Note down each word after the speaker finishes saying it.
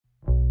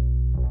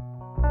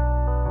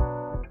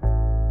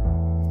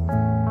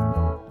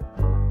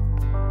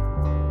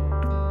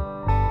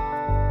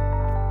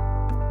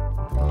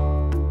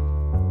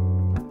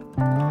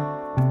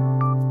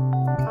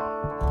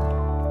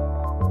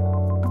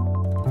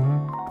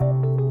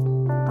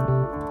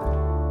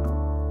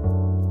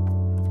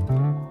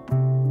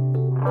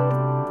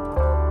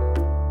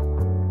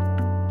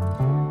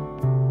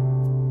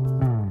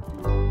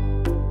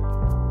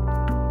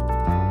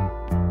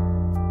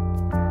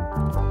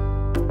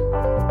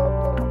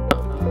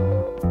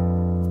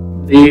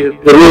the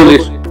rule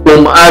is,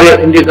 kung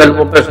maaari hindi ka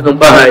lumabas ng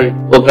bahay,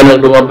 huwag ka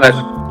nang lumabas.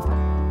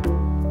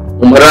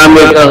 Kung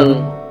marami kang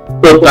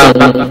utang,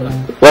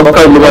 huwag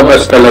kang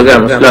lumabas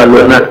talaga, mas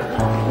lalo na.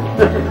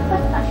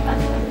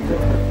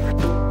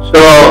 So,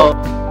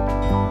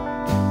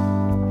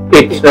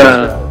 it's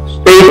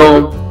stay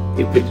home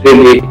if it's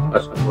really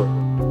possible.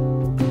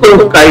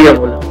 Kung kaya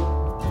mo lang,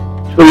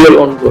 so your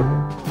own good.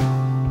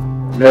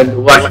 And then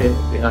washing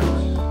the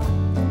hands.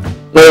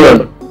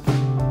 Ngayon,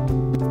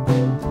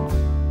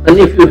 and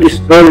if you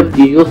destroy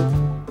the youth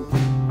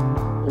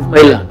of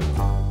my land,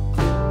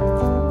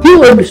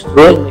 you are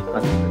destroying my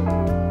country.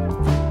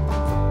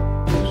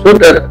 So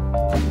that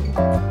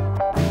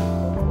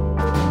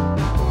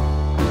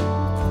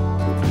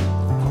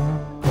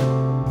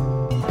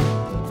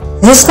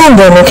this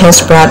pandemic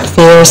has brought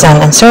fears and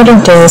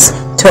uncertainties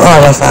to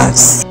all of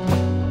us.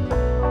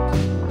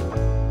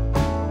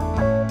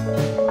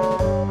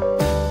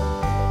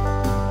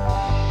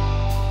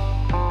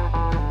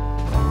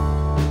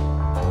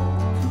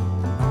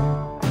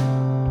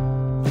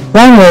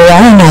 One way or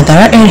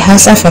another, it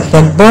has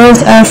affected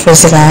both our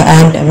physical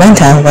and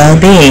mental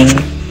well-being.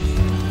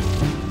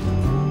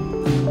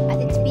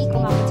 At its peak,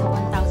 umabot sa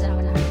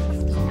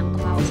 1,115 ang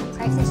tumawag sa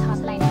crisis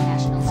hotline ng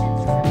National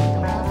Center for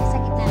Mental Health sa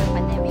gitna ng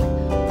pandemic.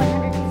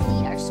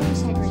 115 are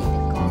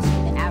suicide-related calls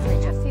with an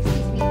average of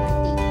 53 per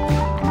day.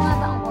 Ano nga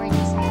ba ang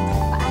warning signs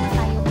at paano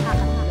tayo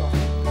makakatulong?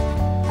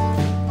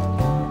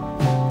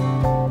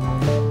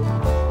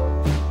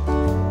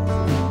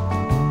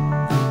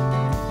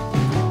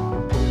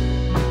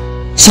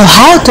 So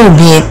how to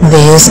beat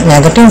these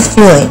negative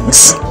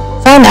feelings?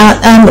 Find out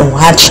and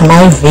watch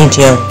my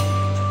video.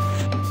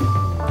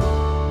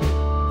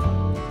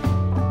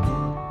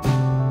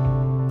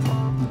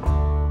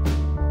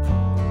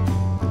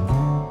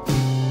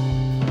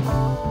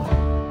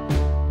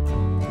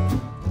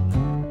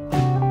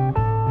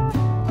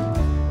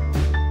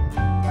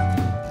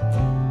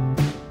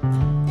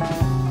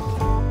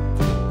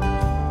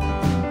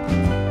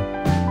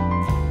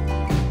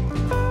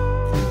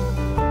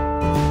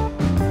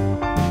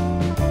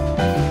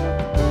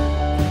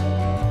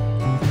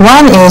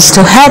 One is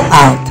to help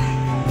out.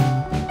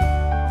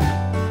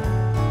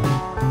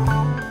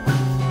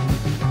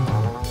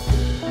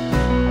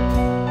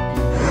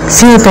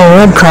 Philippine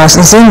Red Cross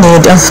is in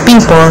need of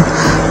people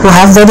who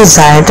have the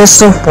desire to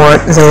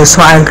support those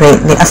who are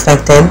greatly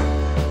affected,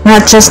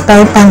 not just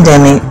by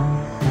pandemic,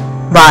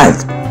 but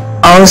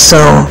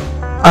also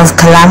of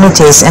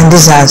calamities and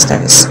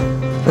disasters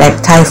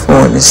like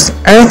typhoons,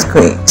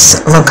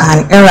 earthquakes,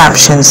 volcanic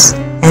eruptions,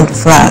 and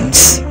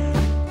floods.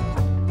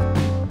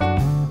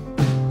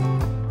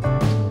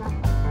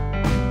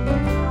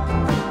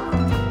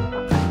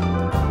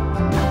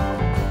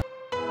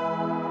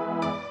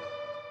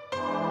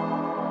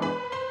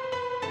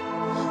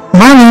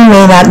 Money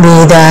may not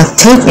be the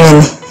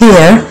take-in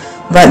here,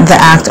 but the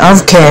act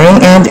of caring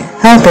and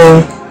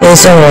helping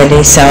is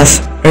already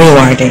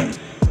self-rewarding.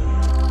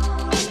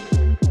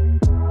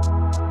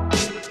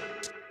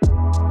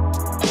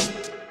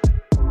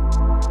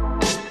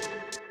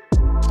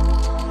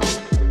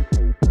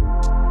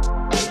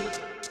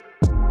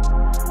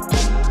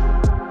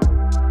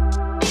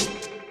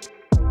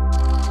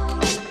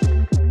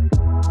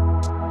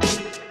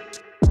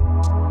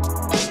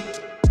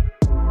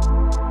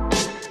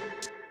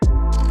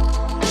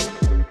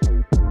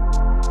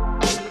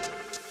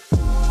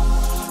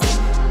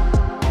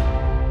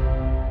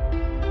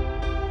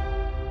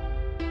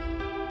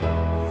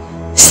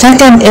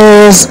 Second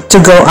is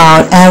to go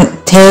out and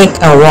take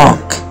a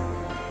walk.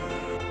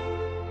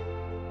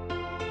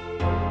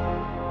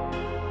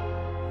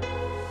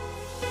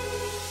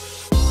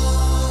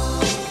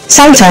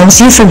 Sometimes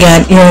you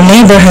forget your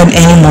neighborhood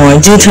anymore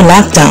due to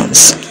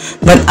lockdowns,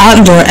 but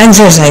outdoor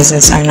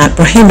exercises are not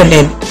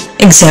prohibited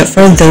except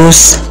for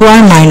those who are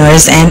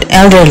minors and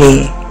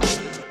elderly.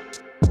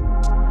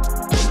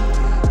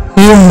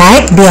 You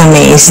might be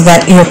amazed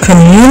that your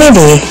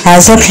community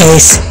has a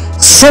place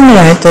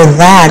similar to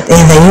that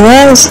in the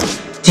US.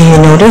 Do you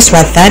notice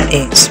what that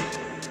is?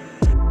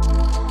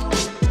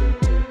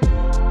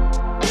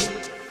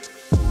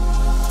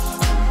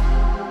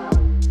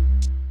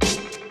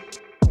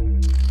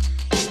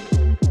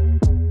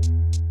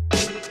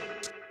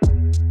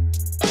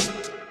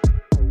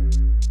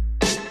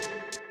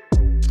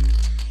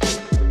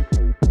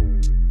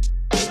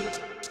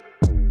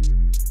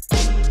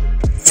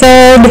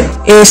 Third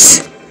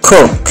is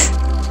cook.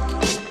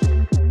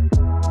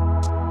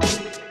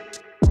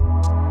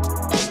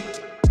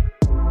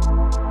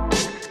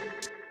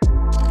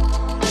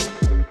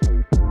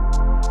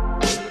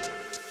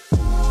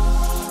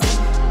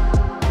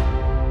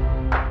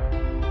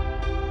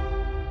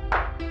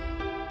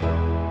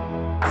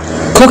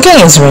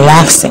 Cooking is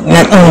relaxing.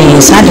 Not only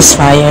you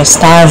satisfy your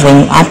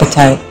starving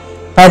appetite,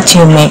 but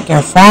you make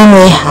your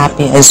family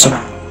happy as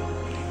well.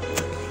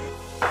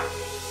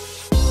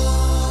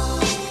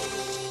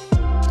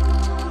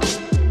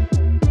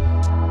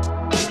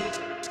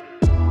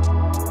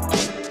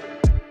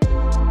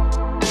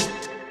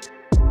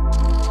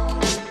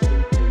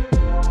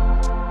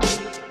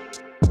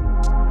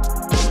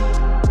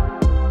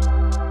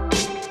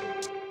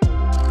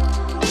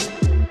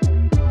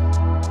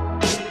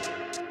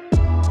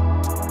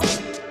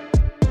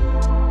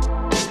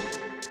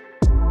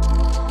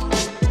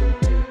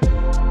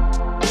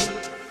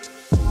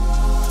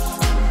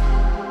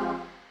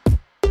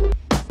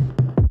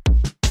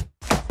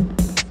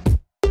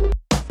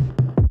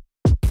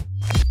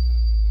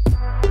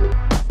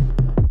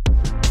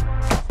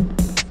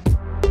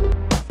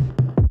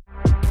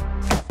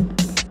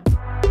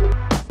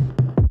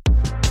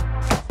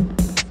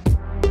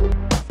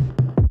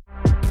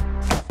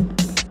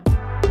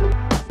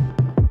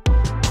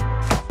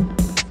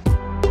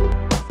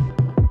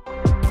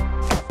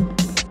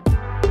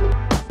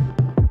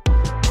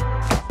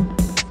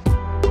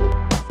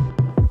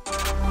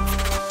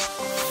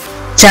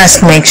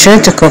 Just make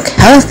sure to cook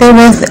healthy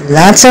with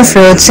lots of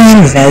fruits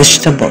and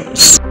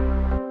vegetables.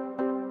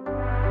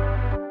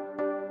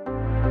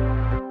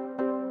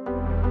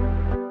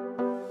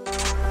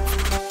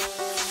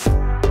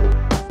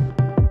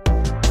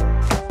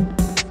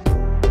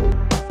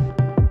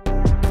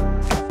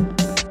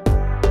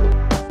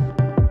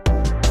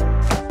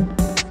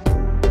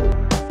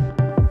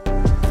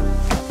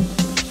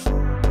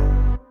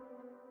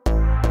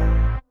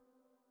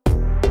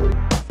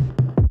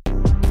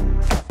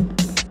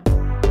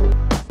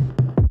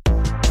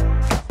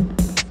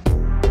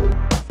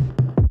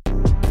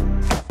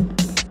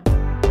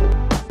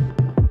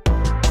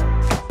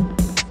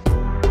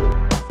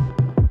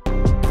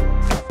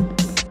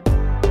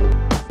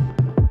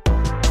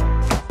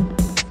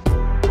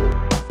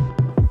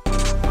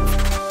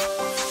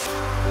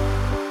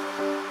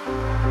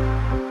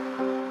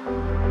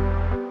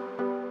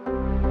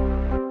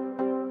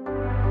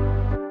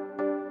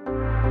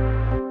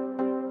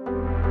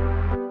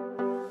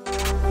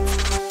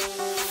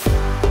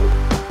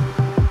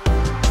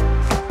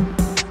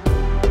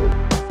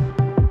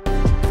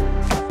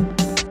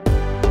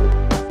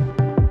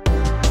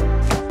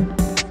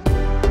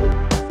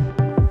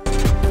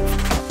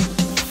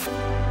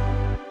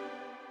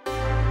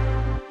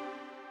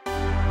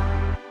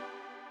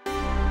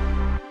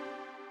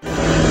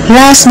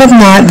 Last but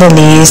not the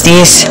least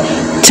is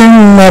to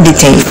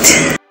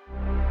meditate.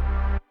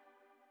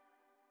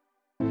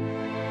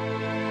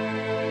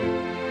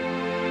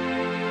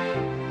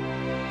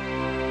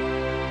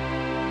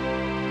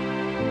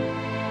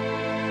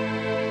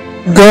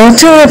 Go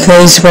to a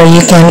place where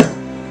you can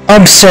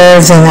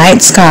observe the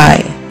night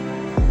sky,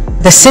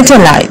 the city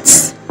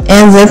lights,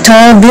 and the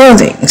tall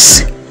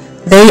buildings.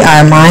 They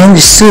are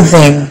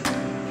mind-soothing.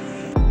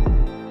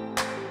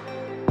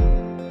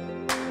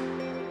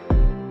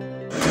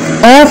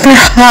 Or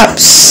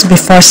perhaps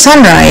before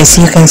sunrise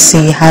you can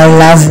see how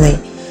lovely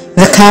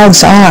the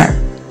clouds are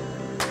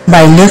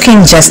by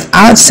looking just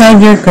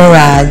outside your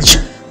garage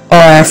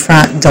or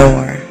front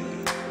door.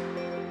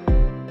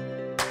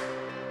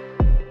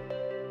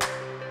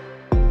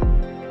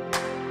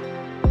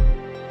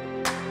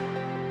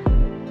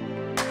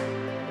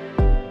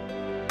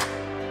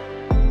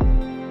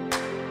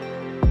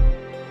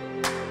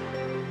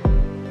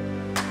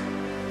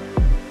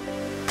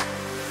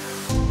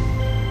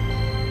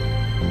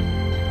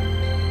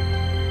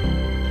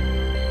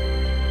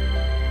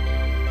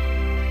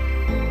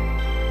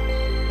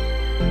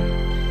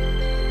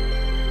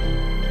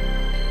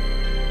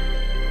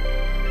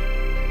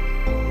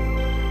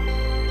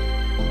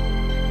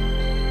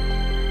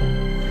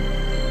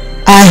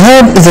 I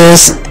hope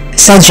these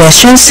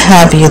suggestions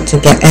help you to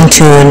get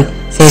into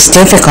this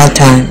difficult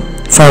time,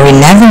 for we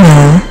never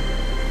know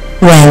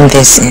when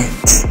this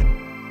ends.